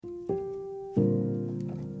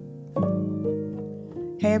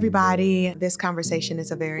Hey everybody, this conversation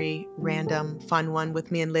is a very random, fun one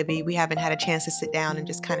with me and Libby. We haven't had a chance to sit down and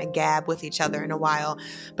just kind of gab with each other in a while,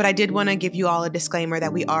 but I did want to give you all a disclaimer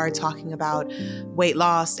that we are talking about weight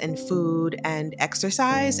loss and food and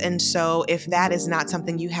exercise. And so if that is not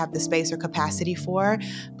something you have the space or capacity for,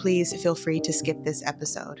 please feel free to skip this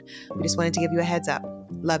episode. We just wanted to give you a heads up.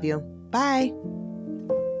 Love you. Bye.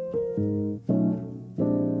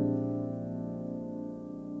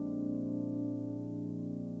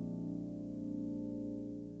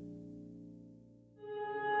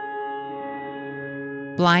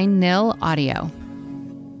 Blind Nil Audio.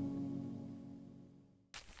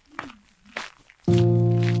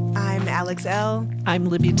 I'm Alex L. I'm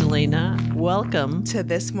Libby Delana. Welcome to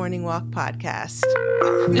This Morning Walk podcast.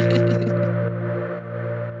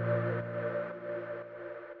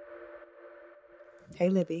 Hey,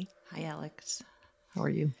 Libby. Hi, Alex. How are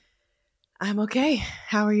you? I'm okay.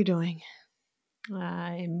 How are you doing?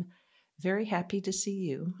 I'm very happy to see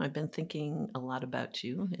you. I've been thinking a lot about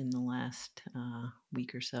you in the last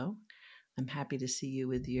week or so. I'm happy to see you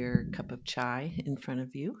with your cup of chai in front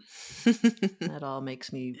of you. That all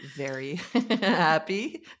makes me very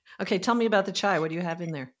happy. Okay, tell me about the chai. What do you have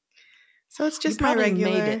in there? So it's just my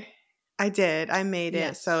regular. Made it. I did. I made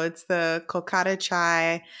it. So it's the Kolkata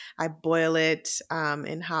chai. I boil it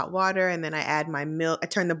in hot water, and then I add my milk. I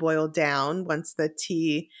turn the boil down once the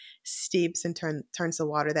tea steeps and turns the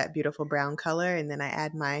water that beautiful brown color, and then I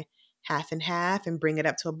add my half and half and bring it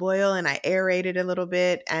up to a boil, and I aerate it a little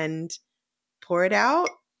bit and pour it out.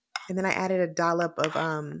 And then I added a dollop of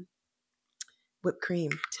whipped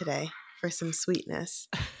cream today for some sweetness.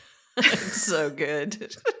 It's so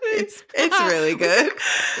good. It's really good.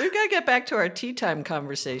 We've got to get back to our tea time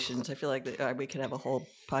conversations. I feel like we could have a whole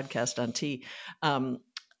podcast on tea.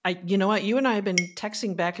 You know what? You and I have been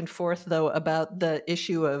texting back and forth though about the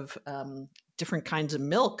issue of different kinds of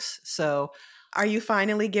milks. So, are you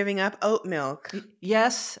finally giving up oat milk?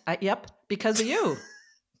 Yes. Yep. Because of you.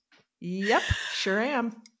 Yep. Sure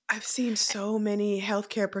am. I've seen so many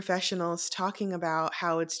healthcare professionals talking about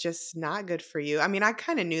how it's just not good for you. I mean, I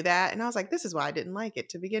kind of knew that, and I was like, this is why I didn't like it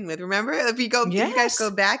to begin with. Remember, if you guys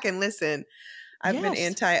go back and listen, I've been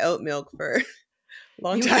anti-oat milk for a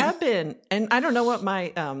long time. You have been, and I don't know what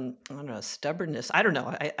my stubbornness. I don't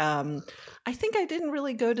know. I think I didn't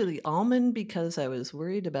really go to the almond because I was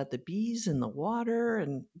worried about the bees in the water,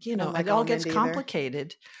 and it all gets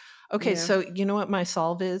complicated. Okay, so you know what my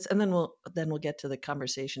solve is, and then we'll get to the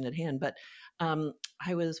conversation at hand. But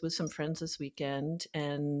I was with some friends this weekend,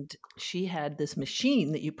 and she had this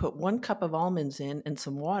machine that you put 1 cup of almonds in and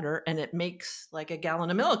some water, and it makes like a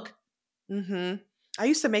gallon of milk. Mm-hmm. I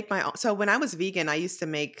used to make so when I was vegan, I used to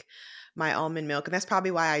make my almond milk, and that's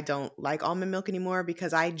probably why I don't like almond milk anymore,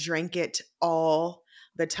 because I drank it all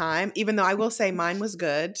the time. Even though I will say mine was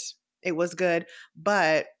good, it was good,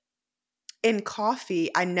 but in coffee,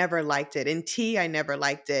 I never liked it. In tea, I never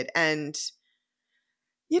liked it. And,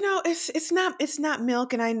 it's not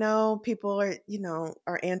milk. And I know people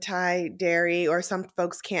are anti-dairy, or some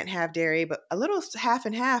folks can't have dairy, but a little half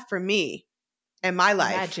and half for me and my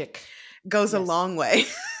life goes a long way.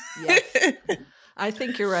 Yes. I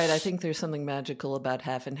think you're right. I think there's something magical about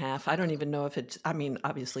half and half. I don't even know if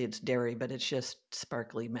obviously it's dairy, but it's just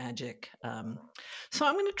sparkly magic. So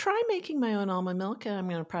I'm going to try making my own almond milk, and I'm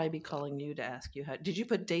going to probably be calling you to ask you did you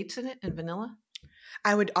put dates in it and vanilla?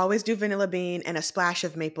 I would always do vanilla bean and a splash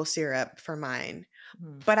of maple syrup for mine.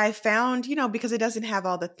 But I found, because it doesn't have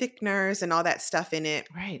all the thickeners and all that stuff in it.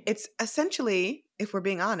 Right. It's essentially, if we're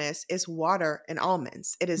being honest, is water and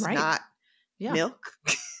almonds. It is not milk.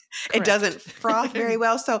 It doesn't froth very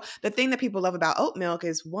well. So the thing that people love about oat milk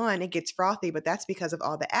is, one, it gets frothy, but that's because of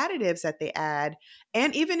all the additives that they add.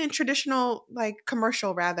 And even in traditional,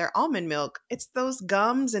 commercial rather, almond milk, it's those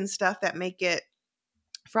gums and stuff that make it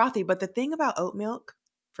frothy. But the thing about oat milk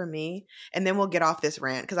for me, and then we'll get off this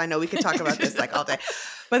rant because I know we could talk about this all day.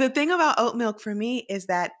 But the thing about oat milk for me is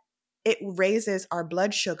that it raises our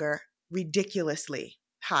blood sugar ridiculously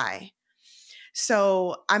high.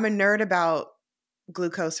 So I'm a nerd about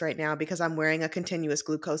glucose right now because I'm wearing a continuous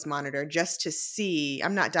glucose monitor just to see,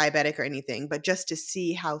 I'm not diabetic or anything, but just to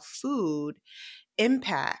see how food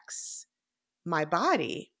impacts my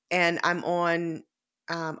body. And I'm on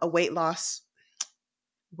a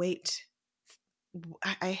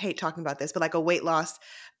I hate talking about this, but like a weight loss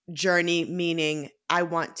journey, meaning I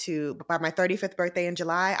want to, by my 35th birthday in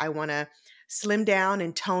July, I want to slim down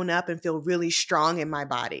and tone up and feel really strong in my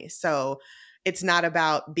body. So it's not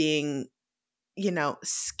about being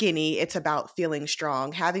skinny. It's about feeling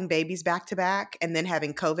strong. Having babies back to back and then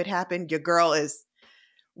having COVID happen, your girl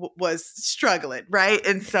was struggling, right?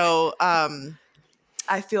 And so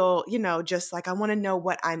I feel, just like I want to know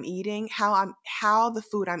what I'm eating, how the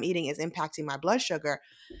food I'm eating is impacting my blood sugar.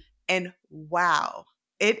 And wow,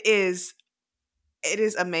 it is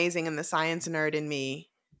amazing. And the science nerd in me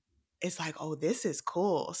is like, oh, this is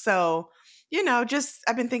cool. So,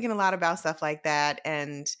 I've been thinking a lot about stuff like that.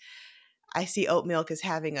 And I see oat milk as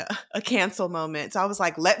having a cancel moment. So I was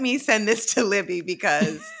like, let me send this to Libby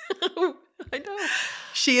because I know.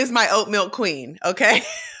 She is my oat milk queen. Okay.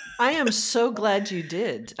 I am so glad you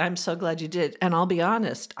did. I'm so glad you did. And I'll be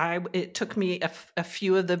honest, it took me a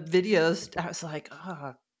few of the videos. I was like,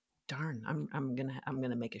 oh, darn, I'm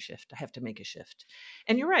gonna make a shift. I have to make a shift.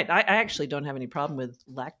 And you're right. I actually don't have any problem with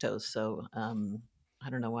lactose. So I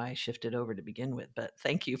don't know why I shifted over to begin with, but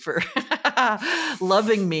thank you for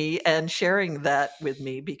loving me and sharing that with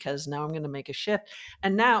me, because now I'm going to make a shift.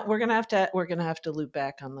 And now we're going to have to loop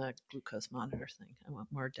back on the glucose monitor thing. I want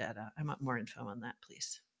more data. I want more info on that,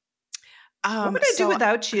 please. What would I do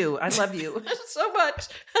without you? I love you so much.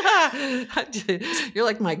 You're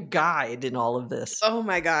like my guide in all of this. Oh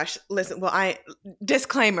my gosh. Listen, well,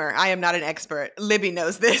 disclaimer, I am not an expert. Libby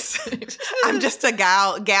knows this. I'm just a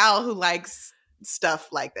gal who likes stuff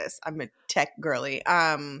like this. I'm a tech girly.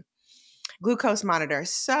 Glucose monitor.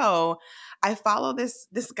 So I follow this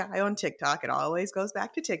guy on TikTok. It always goes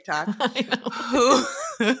back to TikTok.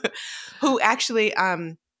 who actually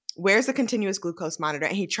wears a continuous glucose monitor,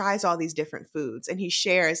 and he tries all these different foods, and he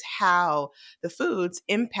shares how the foods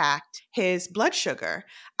impact his blood sugar.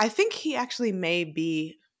 I think he actually may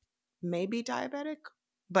be diabetic.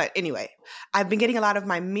 But anyway, I've been getting a lot of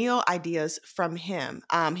my meal ideas from him.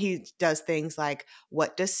 He does things like,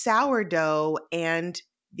 what does sourdough and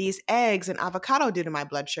these eggs and avocado do to my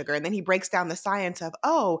blood sugar? And then he breaks down the science of,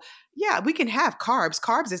 oh, yeah, we can have carbs.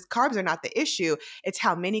 Carbs are not the issue. It's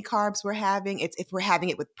how many carbs we're having. It's if we're having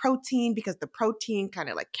it with protein, because the protein kind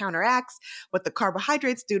of like counteracts what the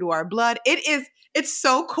carbohydrates do to our blood. It's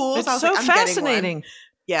so cool. It's so fascinating.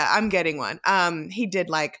 Yeah, I'm getting one.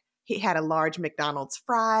 He had a large McDonald's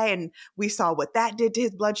fry, and we saw what that did to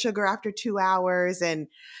his blood sugar after 2 hours. And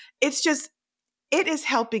it is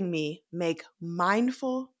helping me make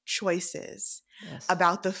mindful choices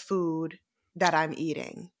about the food that I'm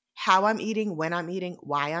eating, how I'm eating, when I'm eating,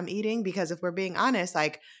 why I'm eating. Because if we're being honest,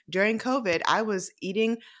 like during COVID, I was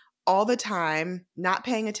eating all the time, not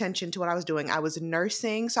paying attention to what I was doing. I was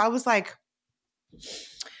nursing. So I was like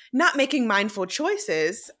not making mindful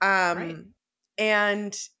choices. Right.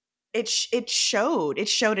 And it showed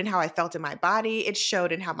in how I felt in my body. It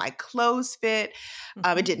showed in how my clothes fit.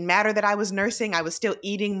 It didn't matter that I was nursing. I was still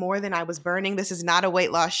eating more than I was burning. This is not a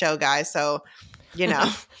weight loss show, guys. So,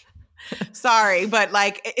 sorry, but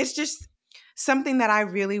like, it's just something that I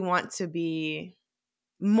really want to be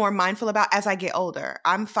more mindful about as I get older.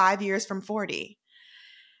 I'm 5 years from 40,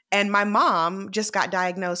 and my mom just got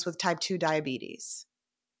diagnosed with type 2 diabetes.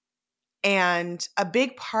 And a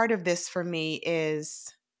big part of this for me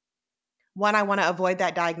is, one, I want to avoid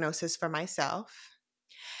that diagnosis for myself.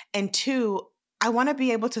 And two, I want to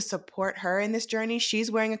be able to support her in this journey. She's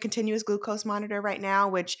wearing a continuous glucose monitor right now,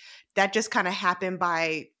 which that just kind of happened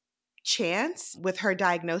by chance with her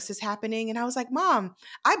diagnosis happening. And I was like, Mom,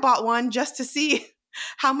 I bought one just to see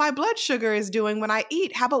how my blood sugar is doing when I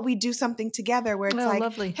eat. How about we do something together where it's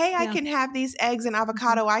lovely. Hey, I can have these eggs and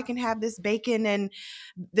avocado. I can have this bacon and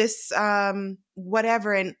this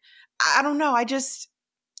whatever. And I don't know.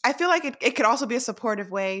 I feel like it could also be a supportive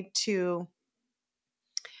way to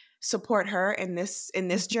support her in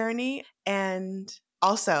this journey. And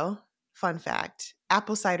also, fun fact,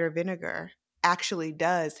 apple cider vinegar actually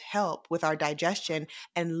does help with our digestion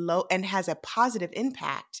and has a positive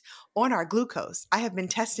impact on our glucose. I have been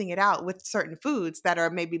testing it out with certain foods that are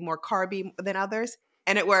maybe more carby than others,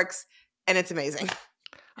 and it works, and it's amazing.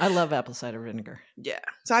 I love apple cider vinegar. Yeah.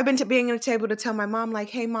 So I've been being able to tell my mom, like,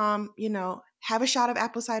 hey, Mom, have a shot of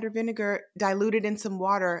apple cider vinegar diluted in some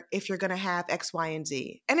water if you're going to have X, Y, and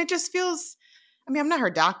Z. And it just feels, I'm not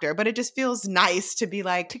her doctor, but it just feels nice to be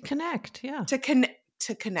like. To connect, yeah.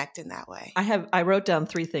 To connect in that way. I wrote down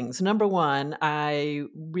 3 things. Number 1, I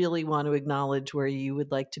really want to acknowledge where you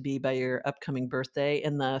would like to be by your upcoming birthday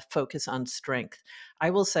and the focus on strength. I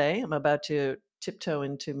will say I'm about to tiptoe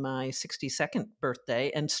into my 62nd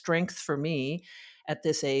birthday, and strength for me at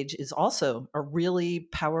this age is also a really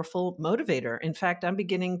powerful motivator. In fact, I'm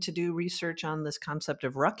beginning to do research on this concept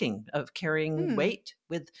of rucking, of carrying weight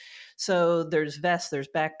so there's vests, there's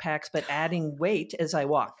backpacks, but adding weight as I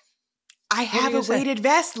walk. I have a weighted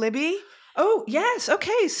vest, Libby. Oh, yes.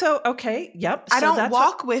 Okay. Yep. I don't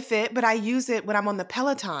walk with it, but I use it when I'm on the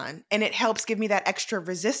Peloton, and it helps give me that extra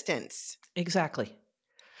resistance. Exactly.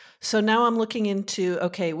 So now I'm looking into,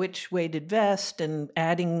 okay, which weighted vest and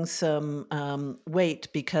adding some weight,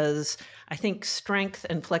 because I think strength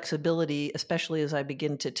and flexibility, especially as I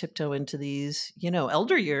begin to tiptoe into these,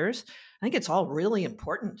 elder years, I think it's all really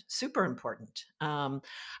important, super important.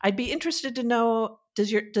 I'd be interested to know,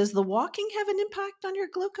 does the walking have an impact on your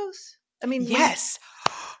glucose? I mean, Yes.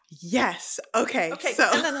 Yes. Okay. okay. So,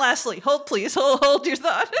 And then lastly, hold your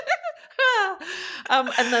thought.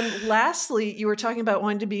 And then lastly, you were talking about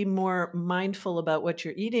wanting to be more mindful about what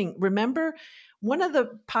you're eating. Remember, one of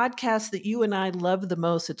the podcasts that you and I love the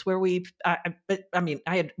most, it's where was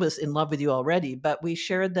in love with you already, but we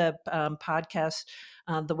shared the podcast,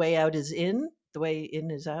 The Way Out is In, The Way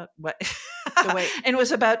In is Out. What? the way, And it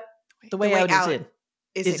was about The the Way way Out is out In.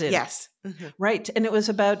 is in. Yes. Mm-hmm. Right. And it was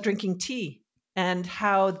about drinking tea and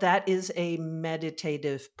how that is a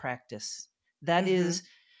meditative practice. That Mm-hmm. is,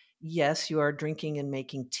 yes, you are drinking and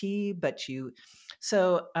making tea, but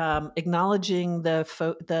acknowledging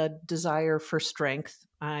the desire for strength.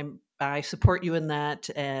 I support you in that,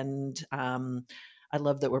 and I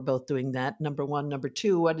love that we're both doing that. Number one. Number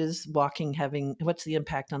two, what's the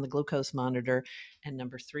impact on the glucose monitor? And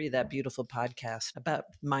number three, that beautiful podcast about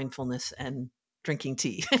mindfulness and drinking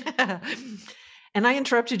tea. And I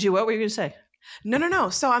interrupted you. What were you going to say? No.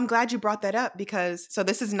 So I'm glad you brought that up because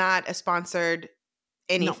this is not a sponsored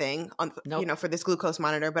anything on Nope. for this glucose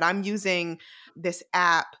monitor, but I'm using this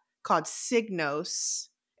app called Signos.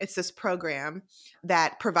 It's this program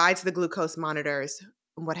that provides the glucose monitors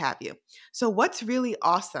and what have you. So what's really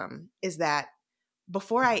awesome is that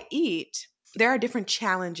before I eat, there are different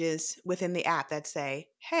challenges within the app that say,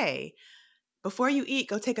 hey, before you eat,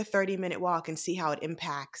 go take a 30-minute walk and see how it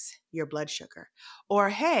impacts your blood sugar. Or,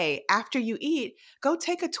 hey, after you eat, go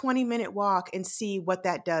take a 20-minute walk and see what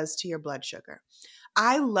that does to your blood sugar.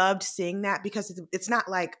 I loved seeing that because it's not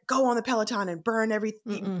like go on the Peloton and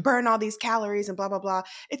burn all these calories and blah, blah, blah.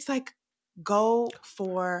 It's like go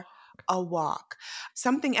for a walk.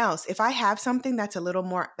 Something else, if I have something that's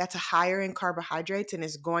that's a higher in carbohydrates and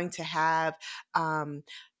is going to have,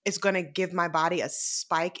 it's going to give my body a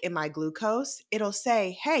spike in my glucose, it'll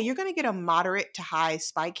say, hey, you're going to get a moderate to high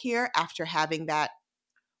spike here after having that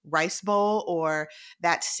rice bowl or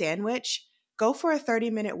that sandwich. Go for a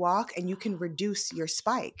 30-minute walk and you can reduce your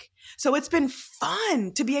spike. So it's been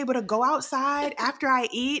fun to be able to go outside after I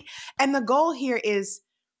eat. And the goal here is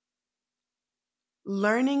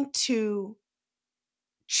learning to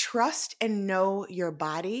trust and know your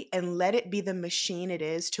body and let it be the machine it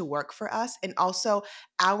is to work for us. And also,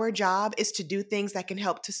 our job is to do things that can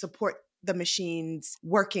help to support the machine's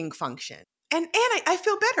working function. And I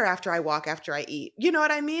feel better after I walk, after I eat. You know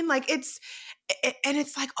what I mean? Like it's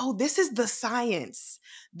like, oh, this is the science.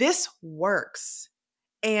 This works.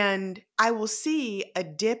 And I will see a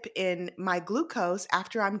dip in my glucose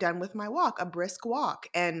after I'm done with my walk, a brisk walk.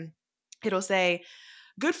 And it'll say,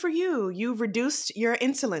 good for you. You've reduced your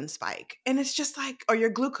insulin spike. And it's just like, or your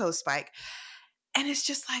glucose spike. And it's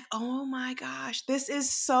just like, oh my gosh, this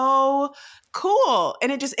is so cool.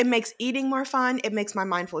 And it makes eating more fun. It makes my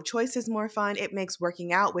mindful choices more fun. It makes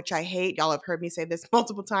working out, which I hate. Y'all have heard me say this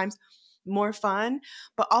multiple times, more fun.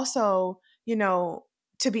 But also,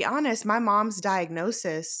 to be honest, my mom's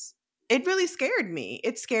diagnosis, it really scared me.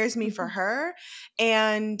 It scares me for her.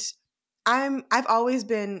 And I've always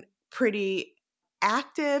been pretty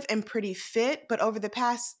active and pretty fit, but over the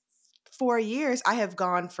past 4 years, I have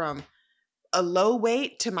gone from a low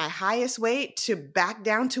weight to my highest weight to back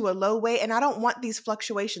down to a low weight. And I don't want these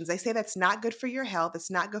fluctuations. They say that's not good for your health.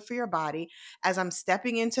 It's not good for your body. As I'm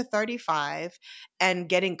stepping into 35 and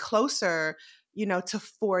getting closer, to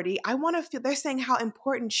 40, I want to feel, they're saying how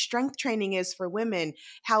important strength training is for women,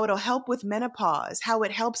 how it'll help with menopause, how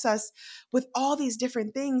it helps us with all these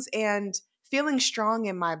different things. And feeling strong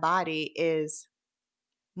in my body is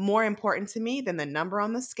more important to me than the number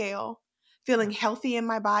on the scale. Feeling healthy in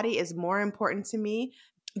my body is more important to me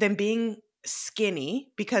than being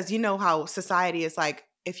skinny, because you know how society is like,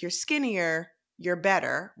 if you're skinnier, you're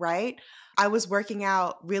better, right? I was working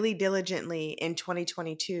out really diligently in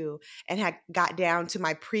 2022 and had got down to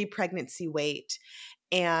my pre-pregnancy weight.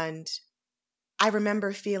 And I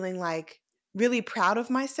remember feeling like really proud of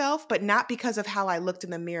myself, but not because of how I looked in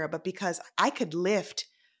the mirror, but because I could lift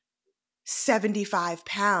 75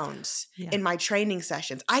 pounds in my training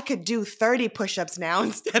sessions. I could do 30 push-ups now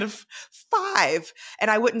instead of 5,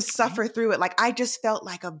 and I wouldn't suffer through it. Like I just felt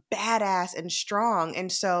like a badass and strong.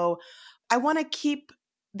 And so I want to keep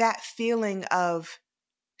that feeling of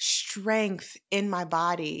strength in my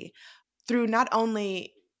body through not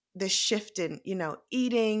only the shift in,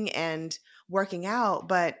 eating and working out,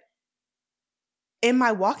 but in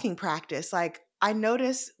my walking practice. Like I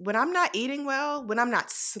notice when I'm not eating well, when I'm not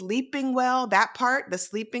sleeping well, that part, the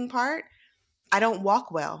sleeping part, I don't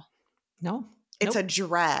walk well. No. It's a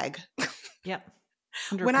drag. Yep.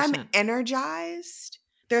 100%. When I'm energized,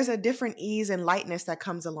 there's a different ease and lightness that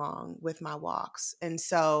comes along with my walks. And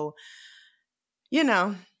so,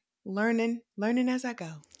 learning as I go.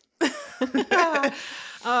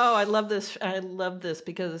 Oh, I love this. I love this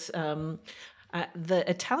because the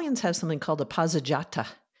Italians have something called a passeggiata.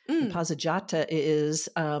 Passeggiata is,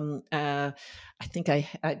 I think I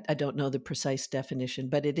don't know the precise definition,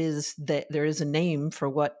 but it is that there is a name for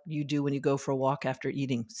what you do when you go for a walk after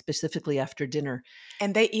eating, specifically after dinner.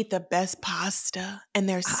 And they eat the best pasta and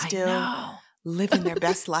they're still living their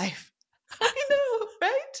best life. I know,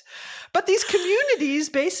 right? But these communities,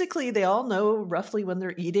 basically, they all know roughly when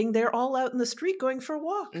they're eating. They're all out in the street going for a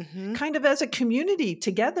walk, kind of as a community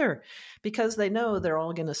together, because they know they're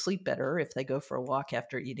all going to sleep better if they go for a walk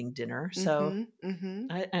after eating dinner. So,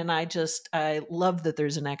 I love that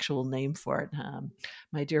there's an actual name for it.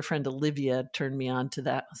 My dear friend Olivia turned me on to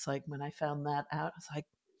that. It's like when I found that out, I was like,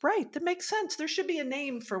 right, that makes sense. There should be a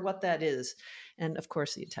name for what that is. And of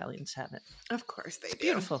course, the Italians have it. Of course they do.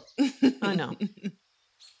 Beautiful. I know.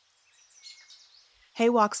 Hey,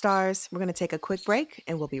 Walk Stars. We're going to take a quick break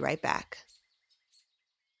and we'll be right back.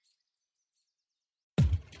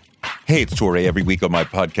 Hey, it's Touré. Every week on my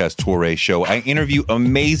podcast, Touré Show, I interview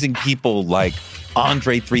amazing people like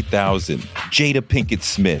Andre 3000, Jada Pinkett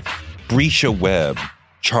Smith, Brescia Webb,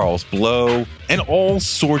 Charles Blow, and all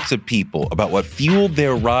sorts of people about what fueled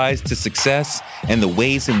their rise to success and the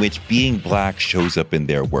ways in which being Black shows up in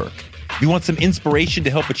their work. If you want some inspiration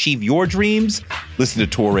to help achieve your dreams, listen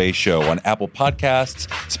to Touré Show on Apple Podcasts,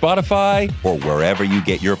 Spotify, or wherever you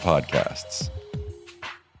get your podcasts.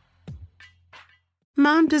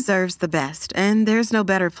 Mom deserves the best, and there's no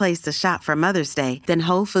better place to shop for Mother's Day than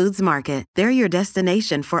Whole Foods Market. They're your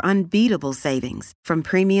destination for unbeatable savings, from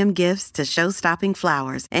premium gifts to show-stopping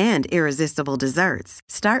flowers and irresistible desserts.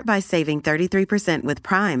 Start by saving 33% with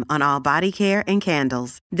Prime on all body care and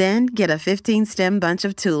candles. Then get a 15-stem bunch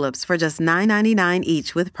of tulips for just $9.99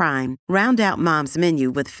 each with Prime. Round out Mom's menu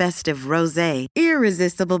with festive rosé,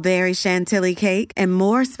 irresistible berry chantilly cake, and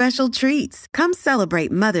more special treats. Come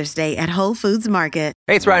celebrate Mother's Day at Whole Foods Market.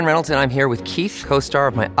 Hey, it's Ryan Reynolds, and I'm here with Keith, co-star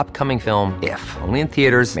of my upcoming film, If, only in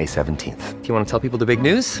theaters May 17th. Do you want to tell people the big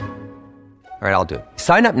news? All right, I'll do it.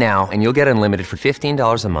 Sign up now and you'll get unlimited for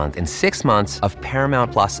 $15 a month and 6 months of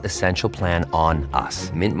Paramount Plus Essential Plan on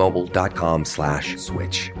us.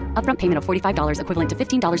 MintMobile.com/switch. Upfront payment of $45 equivalent to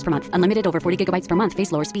 $15 per month. Unlimited over 40 gigabytes per month.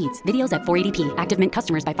 Face lower speeds. Videos at 480p. Active Mint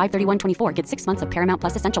customers by 531.24 get 6 months of Paramount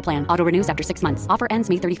Plus Essential Plan. Auto renews after 6 months. Offer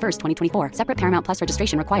ends May 31st, 2024. Separate Paramount Plus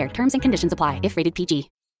registration required. Terms and conditions apply if rated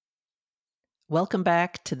PG. Welcome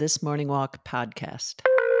back to This Morning Walk podcast.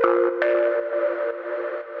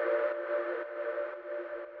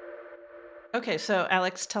 Okay, so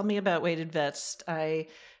Alex, tell me about weighted vests. I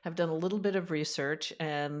have done a little bit of research,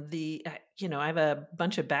 and I have a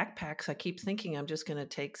bunch of backpacks. I keep thinking I'm just going to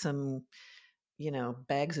take some,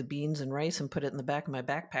 bags of beans and rice and put it in the back of my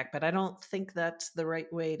backpack, but I don't think that's the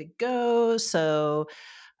right way to go. So,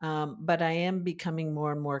 but I am becoming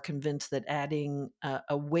more and more convinced that adding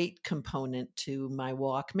a weight component to my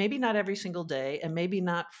walk, maybe not every single day, and maybe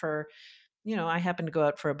not for I happen to go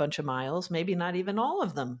out for a bunch of miles, maybe not even all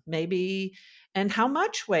of them, maybe, and how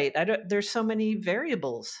much weight? There's so many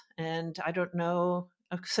variables and I don't know.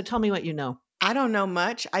 So tell me what you know. I don't know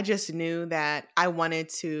much. I just knew that I wanted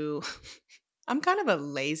to, I'm kind of a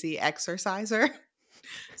lazy exerciser.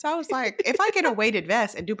 So I was like, if I get a weighted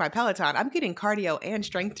vest and do my Peloton, I'm getting cardio and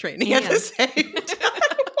strength training at the same time.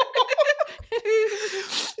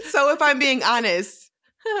 So if I'm being honest,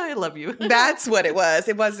 I love you. That's what it was.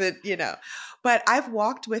 It wasn't, but I've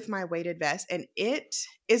walked with my weighted vest and it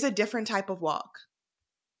is a different type of walk.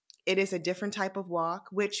 It is a different type of walk,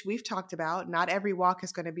 which we've talked about. Not every walk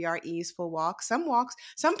is going to be our easeful walk. Some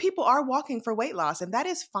people are walking for weight loss, and that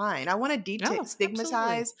is fine. I want to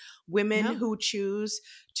destigmatize women who choose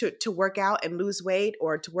to work out and lose weight,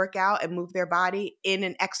 or to work out and move their body in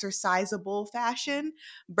an exercisable fashion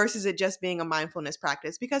versus it just being a mindfulness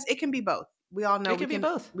practice, because it can be both. We all know it can be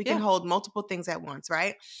both. We can hold multiple things at once,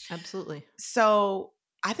 right? Absolutely. So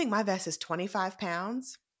I think my vest is 25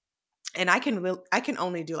 pounds. And I can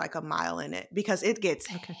only do like a mile in it because it gets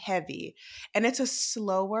heavy, and it's a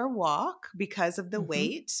slower walk because of the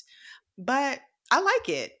weight, but I like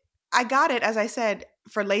it. I got it, as I said,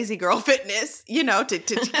 for lazy girl fitness,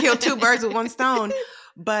 to kill two birds with one stone.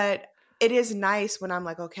 But it is nice when I'm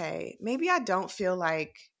like, okay, maybe I don't feel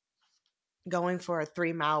like going for a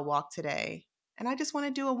 3-mile walk today, and I just want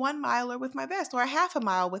to do a 1 miler with my vest or a half a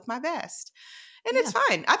mile with my vest. And it's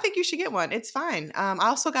fine. I think you should get one. It's fine. I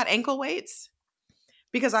also got ankle weights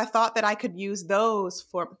because I thought that I could use those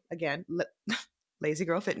for, again, lazy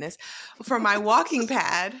girl fitness, for my walking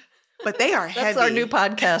pad. But they are heavy. That's our new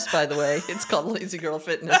podcast, by the way. It's called Lazy Girl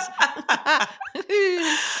Fitness.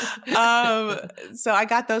 So I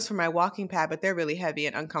got those for my walking pad, but they're really heavy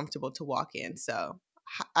and uncomfortable to walk in. So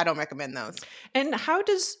I don't recommend those. And how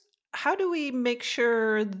do we make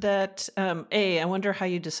sure that, I wonder how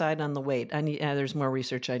you decide on the weight. There's more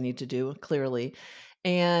research I need to do, clearly.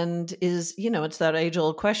 And it's that age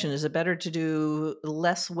old question. Is it better to do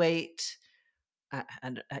less weight?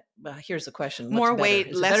 Here's the question. More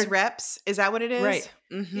weight, less reps. Is that what it is? Right.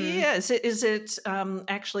 Mm-hmm. Yeah. Is it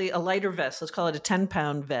actually a lighter vest? Let's call it a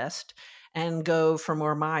 10-pound vest and go for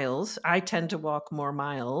more miles. I tend to walk more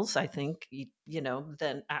miles. I think,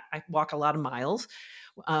 than I walk a lot of miles.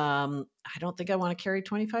 I don't think I want to carry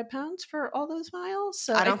 25 pounds for all those miles.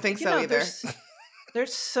 So I don't think so either.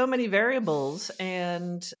 There's so many variables,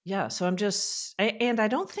 and so I'm just, and I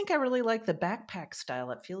don't think I really like the backpack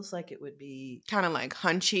style. It feels like it would be kind of like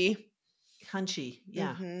hunchy.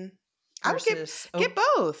 Yeah. Mm-hmm. I would get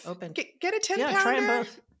both. Open. Get a 10-pounder. Try them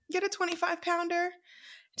both. Get a 25-pounder.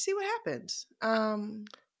 See what happens.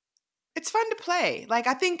 It's fun to play. Like,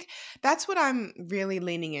 I think that's what I'm really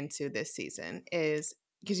leaning into this season, is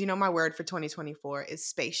because my word for 2024 is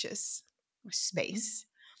spacious, or space.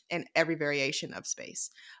 And every variation of space.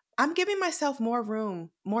 I'm giving myself more room,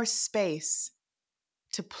 more space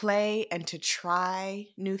to play and to try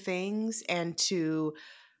new things and to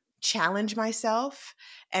challenge myself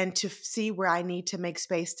and to see where I need to make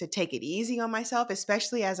space to take it easy on myself,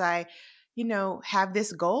 especially as I, have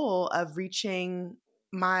this goal of reaching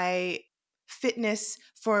my fitness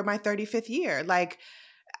for my 35th year. Like,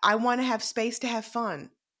 I want to have space to have fun.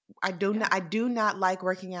 I do not like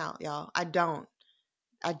working out, y'all.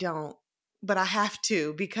 I don't, but I have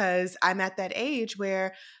to, because I'm at that age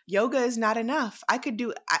where yoga is not enough. I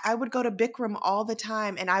would go to Bikram all the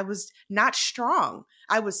time, and I was not strong.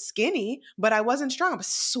 I was skinny, but I wasn't strong. I was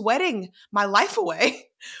sweating my life away,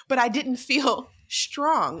 but I didn't feel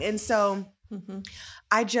strong. And so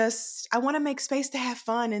I want to make space to have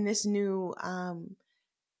fun in this new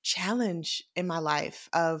challenge in my life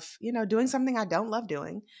of, doing something I don't love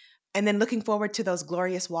doing. And then looking forward to those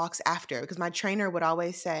glorious walks after, because my trainer would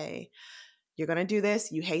always say, you're going to do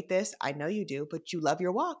this. You hate this. I know you do, but you love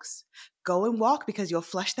your walks. Go and walk, because you'll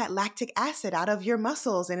flush that lactic acid out of your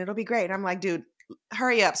muscles and it'll be great. And I'm like, dude,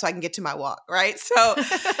 hurry up so I can get to my walk. Right. So,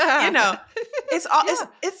 it's all,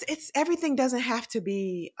 it's everything doesn't have to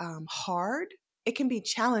be hard. It can be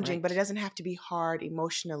challenging, right, but it doesn't have to be hard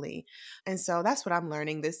emotionally. And so that's what I'm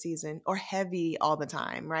learning this season, or heavy all the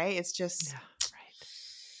time. Right. It's just,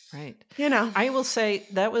 right. I will say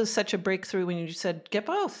that was such a breakthrough when you said, get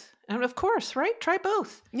both. And of course, right? Try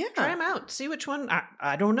both. Yeah. Try them out. See which one.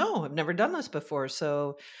 I don't know. I've never done this before.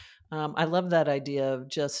 So I love that idea of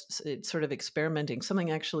just sort of experimenting.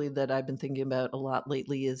 Something actually that I've been thinking about a lot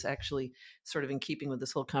lately is actually sort of in keeping with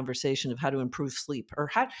this whole conversation of how to improve sleep, or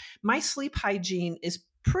my sleep hygiene is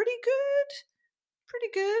pretty good.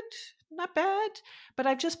 Not bad, but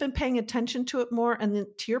I've just been paying attention to it more. And then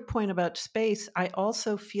to your point about space, I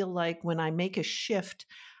also feel like when I make a shift,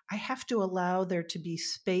 I have to allow there to be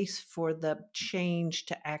space for the change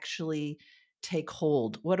to actually take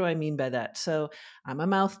hold. What do I mean by that? So I'm a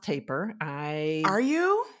mouth taper. Are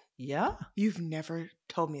you? Yeah. You've never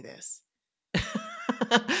told me this.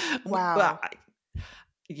 Wow.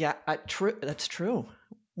 True. That's true.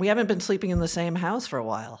 We haven't been sleeping in the same house for a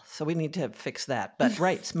while, so we need to fix that. But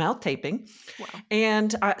right, it's mouth taping. Wow.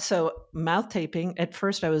 And so mouth taping, at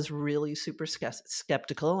first I was really super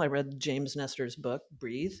skeptical. I read James Nestor's book,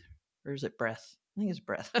 Breathe, or is it Breath? I think it's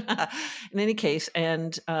Breath. In any case,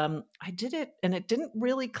 and I did it, and it didn't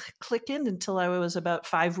really click in until I was about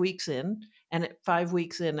 5 weeks in. And at 5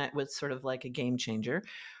 weeks in, it was sort of like a game changer.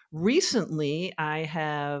 Recently, I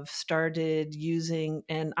have started using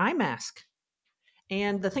an eye mask.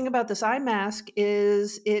 And the thing about this eye mask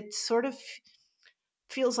is it sort of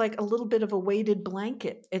feels like a little bit of a weighted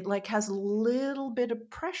blanket. It like has a little bit of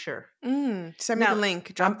pressure. Send me the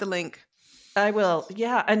link. Drop the link. I will.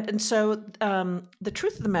 Yeah. And so the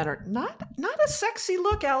truth of the matter, not a sexy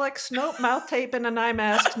look, Alex. Nope. Mouth tape and an eye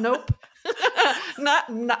mask. Nope. not,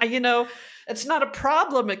 it's not a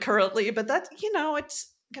problem currently, but that's,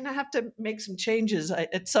 it's going to have to make some changes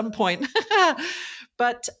at some point.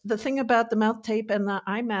 But the thing about the mouth tape and the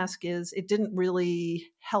eye mask is it didn't really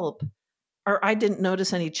help, or I didn't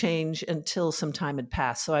notice any change until some time had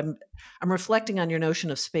passed. So I'm reflecting on your notion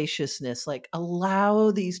of spaciousness, like allow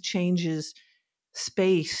these changes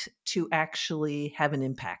space to actually have an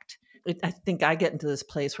impact. I think I get into this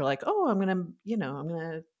place where like, oh, I'm going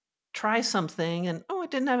to try something, and oh,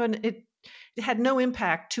 it didn't have it had no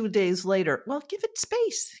impact 2 days later. Well, give it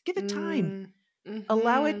space, give it time.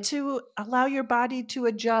 Allow your body to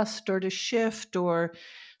adjust or to shift, or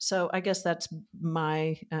so I guess that's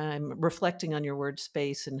my reflecting on your word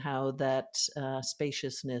space and how that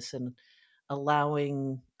spaciousness and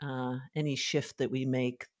allowing any shift that we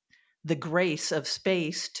make, the grace of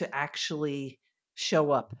space to actually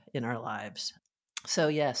show up in our lives. So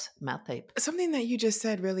yes, mouth tape. Something that you just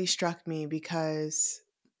said really struck me because,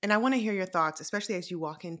 and I want to hear your thoughts, especially as you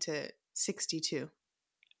walk into 62.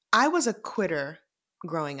 I was a quitter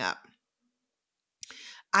growing up.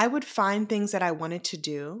 I would find things that I wanted to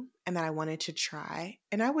do and that I wanted to try,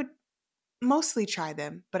 and I would mostly try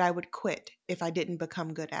them, but I would quit if I didn't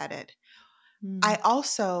become good at it. I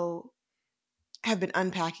also have been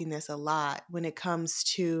unpacking this a lot when it comes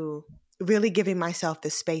to really giving myself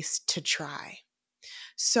the space to try.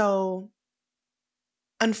 So,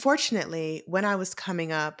 unfortunately, when I was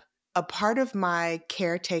coming up, a part of my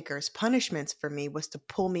caretaker's punishments for me was to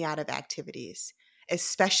pull me out of activities,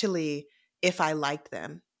 especially if I liked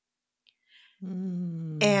them.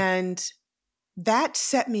 And that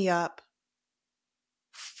set me up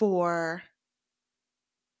for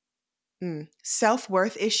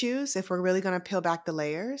self-worth issues, if we're really going to peel back the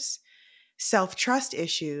layers, self-trust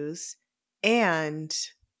issues, and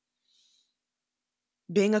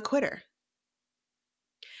being a quitter.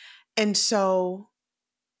 And so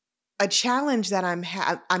a challenge that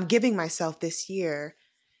I'm giving myself this year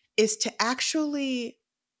is to actually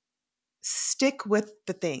stick with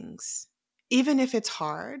the things, even if it's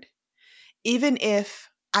hard, even if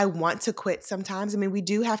I want to quit sometimes. I mean, we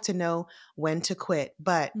do have to know when to quit,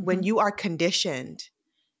 but when you are conditioned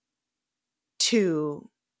to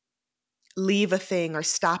leave a thing or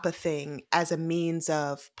stop a thing as a means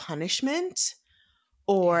of punishment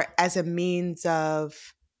or as a means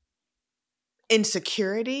of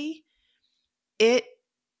insecurity, it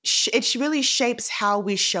really shapes how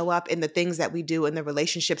we show up in the things that we do and the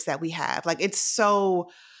relationships that we have. Like it's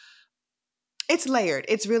layered.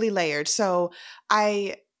 It's really layered. So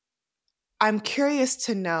I'm curious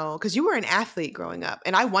to know, because you were an athlete growing up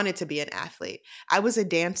and I wanted to be an athlete. I was a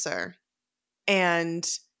dancer, and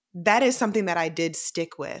that is something that I did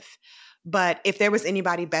stick with. But if there was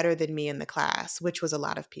anybody better than me in the class, which was a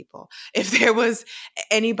lot of people, if there was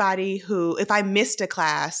anybody if I missed a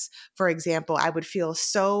class, for example, I would feel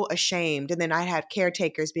so ashamed. And then I'd have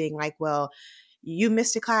caretakers being like, well, you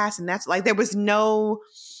missed a class. And that's like, there was no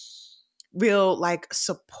real like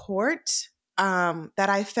support that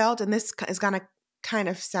I felt. And this is going to kind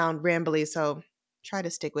of sound rambly, so try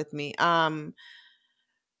to stick with me.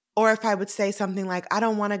 Or if I would say something like, I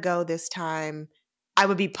don't want to go this time, I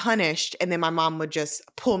would be punished, and then my mom would just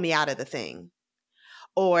pull me out of the thing.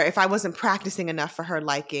 Or if I wasn't practicing enough for her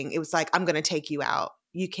liking, it was like, I'm going to take you out.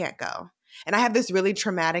 You can't go. And I have this really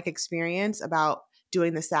traumatic experience about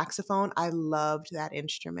doing the saxophone. I loved that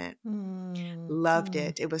instrument. Loved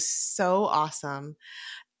it. It was so awesome.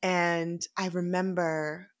 And I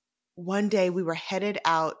remember one day we were headed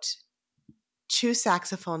out to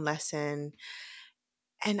saxophone lesson,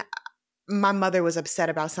 and my mother was upset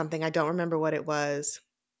about something. I don't remember what it was.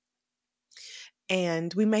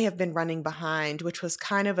 And we may have been running behind, which was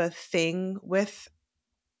kind of a thing with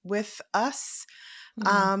us.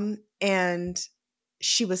 And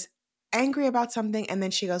she was angry about something. And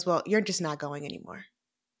then she goes, well, you're just not going anymore.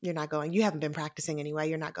 You're not going. You haven't been practicing anyway.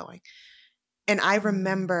 You're not going. And I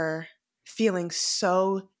remember feeling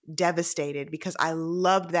so devastated because I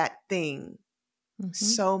loved that thing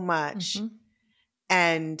so much.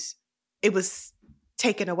 And it was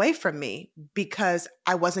taken away from me because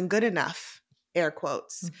I wasn't good enough, air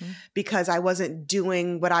quotes, because I wasn't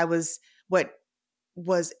doing what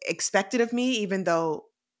was expected of me, even though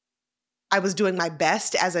I was doing my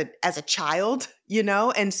best as a child, you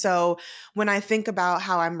know? And so when I think about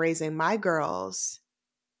how I'm raising my girls,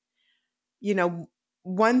 you know,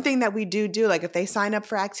 one thing that we do, like if they sign up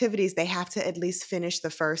for activities, they have to at least finish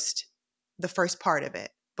the first part of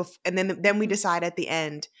it. And then we decide at the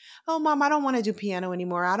end, oh, Mom, I don't want to do piano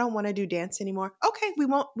anymore. I don't want to do dance anymore. Okay, we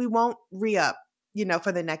won't re-up, you know,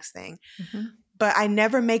 for the next thing. But I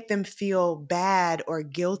never make them feel bad or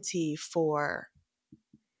guilty for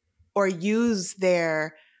or use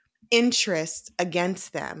their interests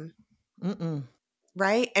against them.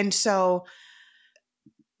 Right? And so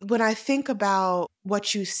when I think about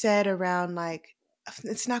what you said around like,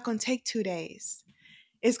 it's not going to take 2 days.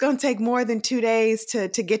 It's going to take more than 2 days to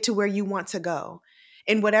get to where you want to go.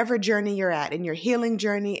 in whatever journey you're at, in your healing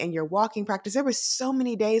journey and your walking practice. There were so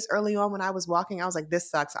many days early on when I was walking, I was like,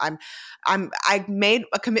 this sucks. I made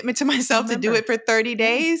a commitment to myself to do it for 30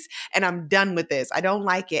 days and I'm done with this. I don't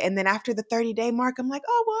like it. And then after the 30-day mark, I'm like,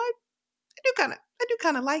 oh, well, I do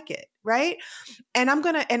kind of like it. Right. And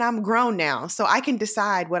I'm grown now, so I can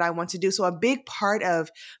decide what I want to do. So a big part of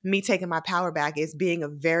me taking my power back is being a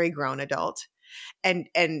very grown adult and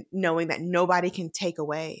knowing that nobody can take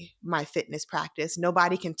away my fitness practice.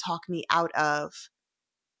 Nobody can talk me out of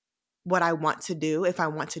what I want to do if I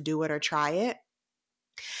want to do it or try it.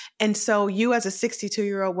 And so you, as a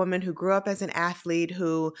 62-year-old woman who grew up as an athlete,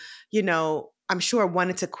 who, I'm sure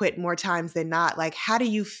wanted to quit more times than not, like, how do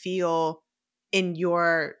you feel in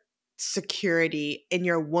your security, in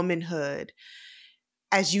your womanhood,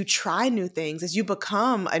 as you try new things, as you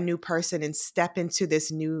become a new person and step into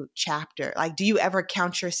this new chapter? Like, do you ever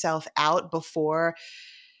count yourself out before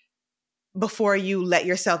you let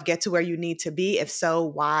yourself get to where you need to be? If so,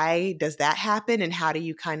 why does that happen? And how do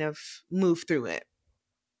you kind of move through it?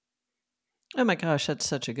 Oh my gosh, that's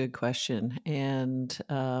such a good question. And,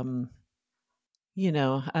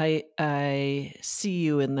 I see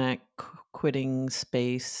you in that quitting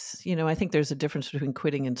space. I think there's a difference between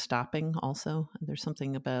quitting and stopping also. There's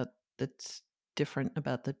something that's different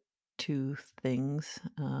about the two things.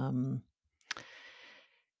 I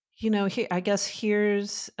guess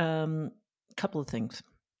here's a couple of things.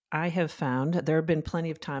 I have found there have been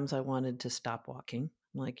plenty of times I wanted to stop walking.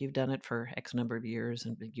 Like, you've done it for X number of years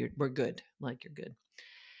and we're good. Like, you're good.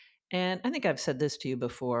 And I think I've said this to you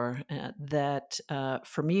before, that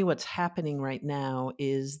for me, what's happening right now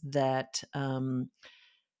is that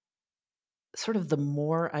sort of the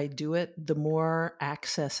more I do it, the more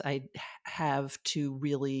access I have to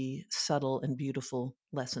really subtle and beautiful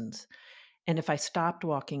lessons. And if I stopped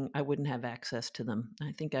walking, I wouldn't have access to them.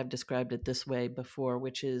 I think I've described it this way before,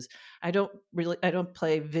 which is I don't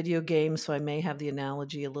play video games, so I may have the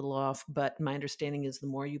analogy a little off, but my understanding is the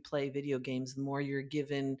more you play video games, the more you're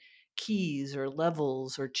given keys or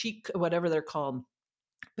levels or whatever they're called.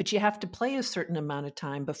 But you have to play a certain amount of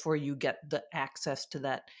time before you get the access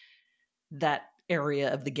to that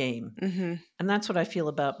area of the game. Mm-hmm. And that's what I feel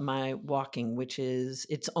about my walking, which is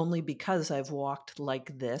it's only because I've walked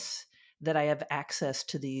like this that I have access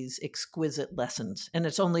to these exquisite lessons. And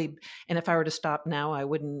if I were to stop now, I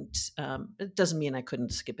wouldn't, it doesn't mean I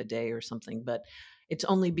couldn't skip a day or something, but it's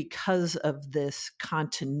only because of this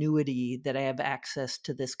continuity that I have access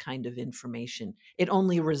to this kind of information. It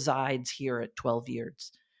only resides here at 12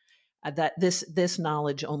 years. That this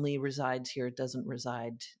knowledge only resides here. It doesn't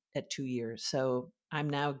reside at 2 years. So I'm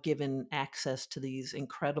now given access to these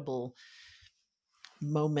incredible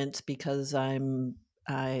moments because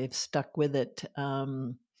I've stuck with it.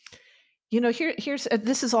 Here's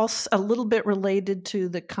this is also a little bit related to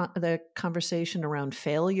the conversation around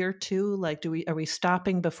failure too. Like, are we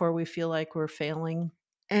stopping before we feel like we're failing?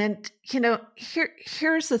 And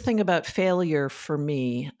here's the thing about failure for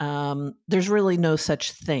me. There's really no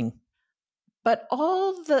such thing, but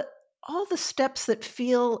all the steps that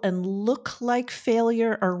feel and look like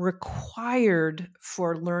failure are required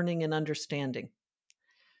for learning and understanding.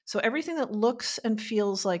 So everything that looks and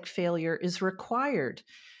feels like failure is required.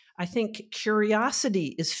 I think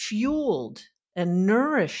curiosity is fueled and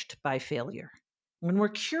nourished by failure. When we're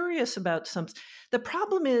curious about something, the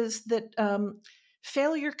problem is that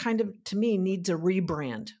failure kind of, to me, needs a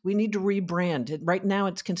rebrand. We need to rebrand it. Right now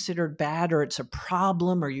it's considered bad, or it's a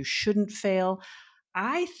problem, or you shouldn't fail.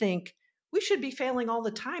 I think we should be failing all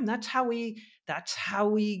the time. That's how we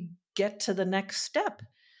get to the next step.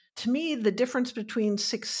 To me, the difference between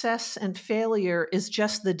success and failure is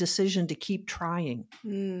just the decision to keep trying.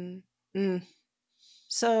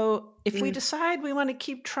 So if we decide we want to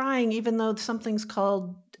keep trying, even though something's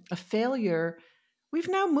called a failure, we've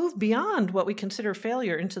now moved beyond what we consider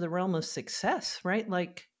failure into the realm of success, right?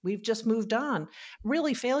 Like, we've just moved on.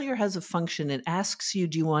 Really, failure has a function. It asks you,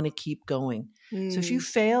 do you want to keep going? So if you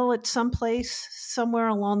fail at some place, somewhere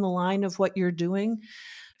along the line of what you're doing,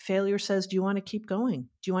 failure says, do you want to keep going?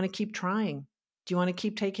 Do you want to keep trying? Do you want to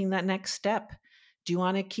keep taking that next step? Do you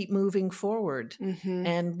want to keep moving forward? Mm-hmm.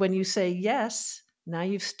 And when you say yes, now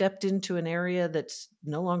you've stepped into an area that's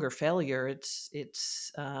no longer failure. It's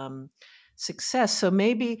success. So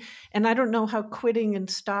maybe, and I don't know how quitting and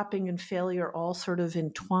stopping and failure all sort of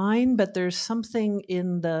entwine, but there's something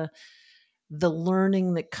in the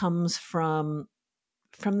learning that comes from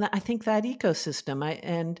that, I think, that ecosystem.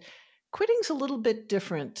 And quitting's a little bit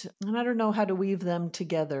different, and I don't know how to weave them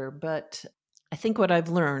together, but I think what I've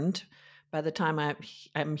learned by the time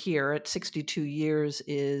I'm here at 62 years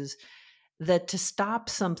is that to stop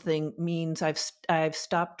something means I've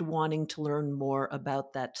stopped wanting to learn more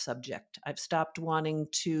about that subject. I've stopped wanting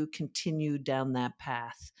to continue down that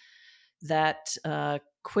path. That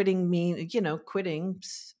quitting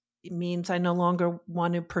means I no longer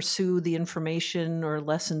want to pursue the information or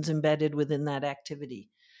lessons embedded within that activity.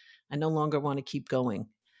 I no longer want to keep going.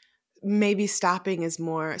 Maybe stopping is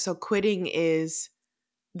more, so quitting is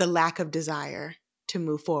the lack of desire to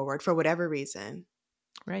move forward for whatever reason.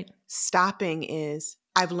 Right. Stopping is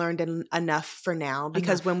I've learned enough for now,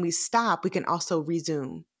 because when we stop, we can also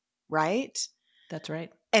resume, right? That's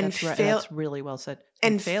right. And that's right. That's really well said.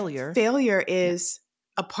 And failure is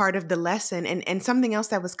a part of the lesson. And something else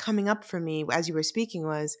that was coming up for me as you were speaking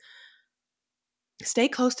was stay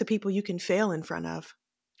close to people you can fail in front of.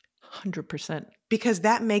 100%. Because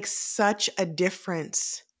that makes such a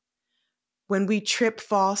difference. When we trip,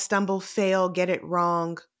 fall, stumble, fail, get it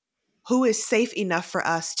wrong, who is safe enough for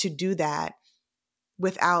us to do that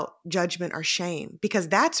without judgment or shame? Because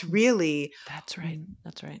that's really... That's right.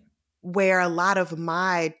 That's right. Where a lot of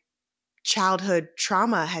my childhood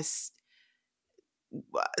trauma has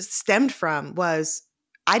stemmed from was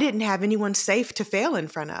I didn't have anyone safe to fail in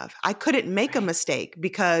front of. I couldn't make a mistake,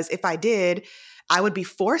 because if I did, I would be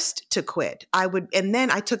forced to quit. And then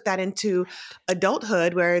I took that into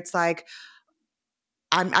adulthood, where it's like,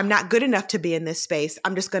 I'm not good enough to be in this space.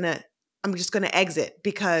 I'm just gonna exit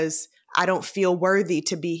because I don't feel worthy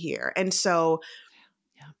to be here. And so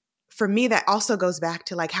for me, that also goes back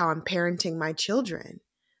to like how I'm parenting my children.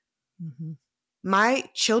 Mm-hmm. My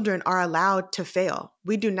children are allowed to fail.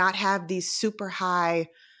 We do not have these super high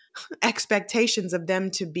expectations of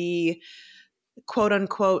them to be quote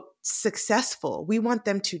unquote successful. We want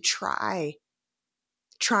them to try.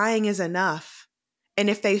 Trying is enough. And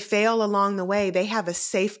if they fail along the way, they have a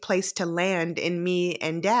safe place to land in me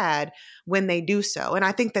and dad when they do so. And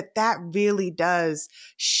I think that really does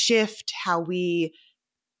shift how we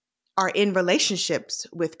are in relationships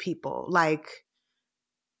with people. Like,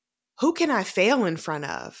 who can I fail in front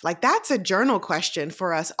of? Like, that's a journal question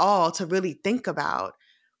for us all to really think about.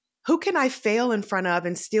 Who can I fail in front of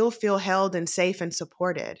and still feel held and safe and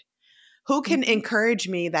supported? Who can encourage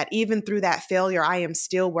me that even through that failure, I am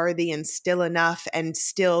still worthy and still enough and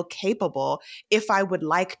still capable if I would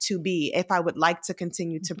like to be, if I would like to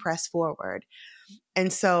continue to press forward?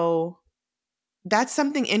 And so that's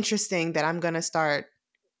something interesting that I'm going to start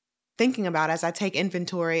thinking about as I take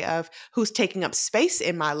inventory of who's taking up space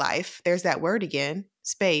in my life. There's that word again,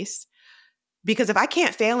 space. Because if I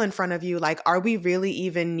can't fail in front of you, like, are we really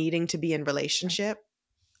even needing to be in relationship?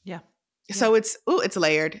 Yeah. So it's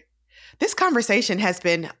layered. This conversation has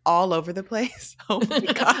been all over the place. Oh my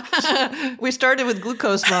gosh. We started with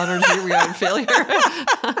glucose monitors. Here we are in failure.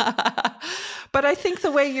 But I think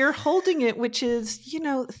the way you're holding it, which is,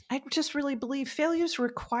 I just really believe failure is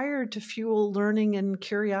required to fuel learning and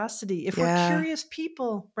curiosity. If we're curious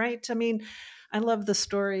people, right? I mean, I love the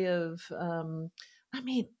story of,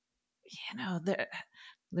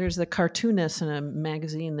 there's the cartoonists in a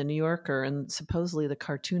magazine, The New Yorker, and supposedly the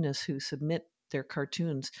cartoonists who submit their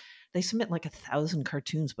cartoons, they submit like 1,000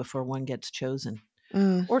 cartoons before one gets chosen.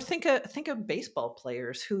 Or think of baseball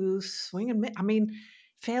players who swing and miss. I mean,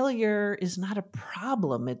 failure is not a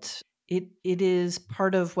problem. It is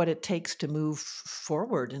part of what it takes to move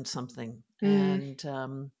forward in something. And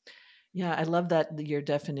I love that your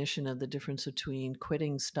definition of the difference between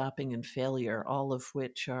quitting, stopping, and failure, all of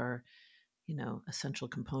which are, essential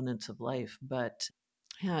components of life. But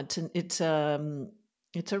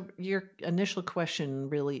your initial question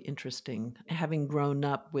really interesting. Having grown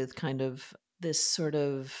up with kind of this sort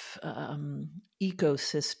of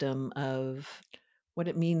ecosystem of what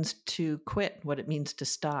it means to quit, what it means to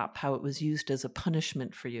stop, how it was used as a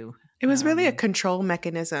punishment for you. It was really a control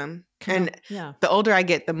mechanism. The older I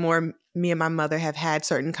get, the more me and my mother have had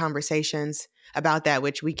certain conversations about that,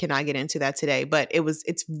 which we cannot get into that today. But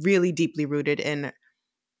it's really deeply rooted in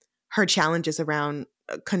her challenges around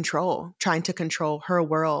control, trying to control her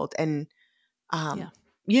world. And,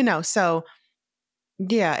 so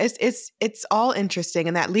it's all interesting.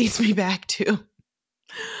 And that leads me back to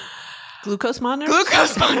glucose monitors.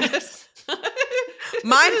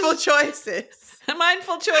 Mindful choices.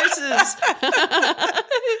 Mindful choices.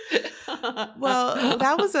 Well,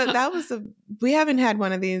 that was a we haven't had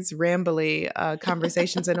one of these rambly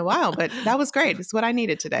conversations in a while, but that was great. It's what I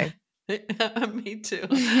needed today. Me too.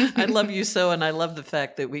 I love you so, and I love the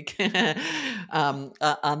fact that we can,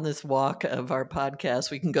 on this walk of our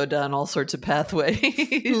podcast, we can go down all sorts of pathways,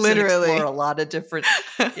 literally, and explore a lot of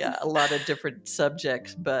different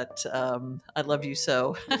subjects. But I love you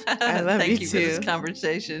so. I love Thank you too. For this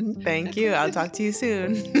conversation. Thank you. I'll talk to you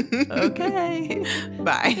soon. Okay.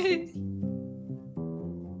 Bye.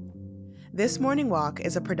 This Morning Walk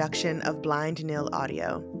is a production of Blind Nil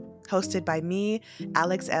Audio, hosted by me,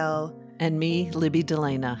 Alex L. And me, Libby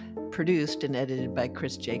Delana. Produced and edited by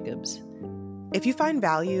Chris Jacobs. If you find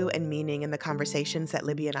value and meaning in the conversations that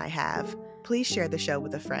Libby and I have, please share the show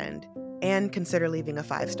with a friend and consider leaving a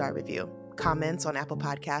 5-star review. Comments on Apple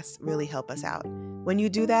Podcasts really help us out. When you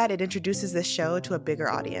do that, it introduces this show to a bigger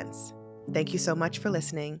audience. Thank you so much for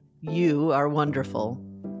listening. You are wonderful.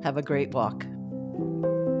 Have a great walk.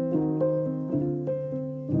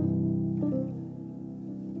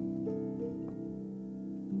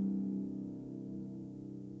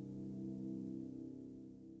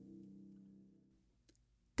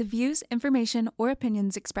 The views, information, or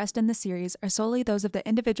opinions expressed in this series are solely those of the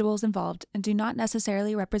individuals involved and do not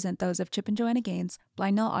necessarily represent those of Chip and Joanna Gaines,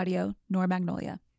 Blind Nil Audio, nor Magnolia.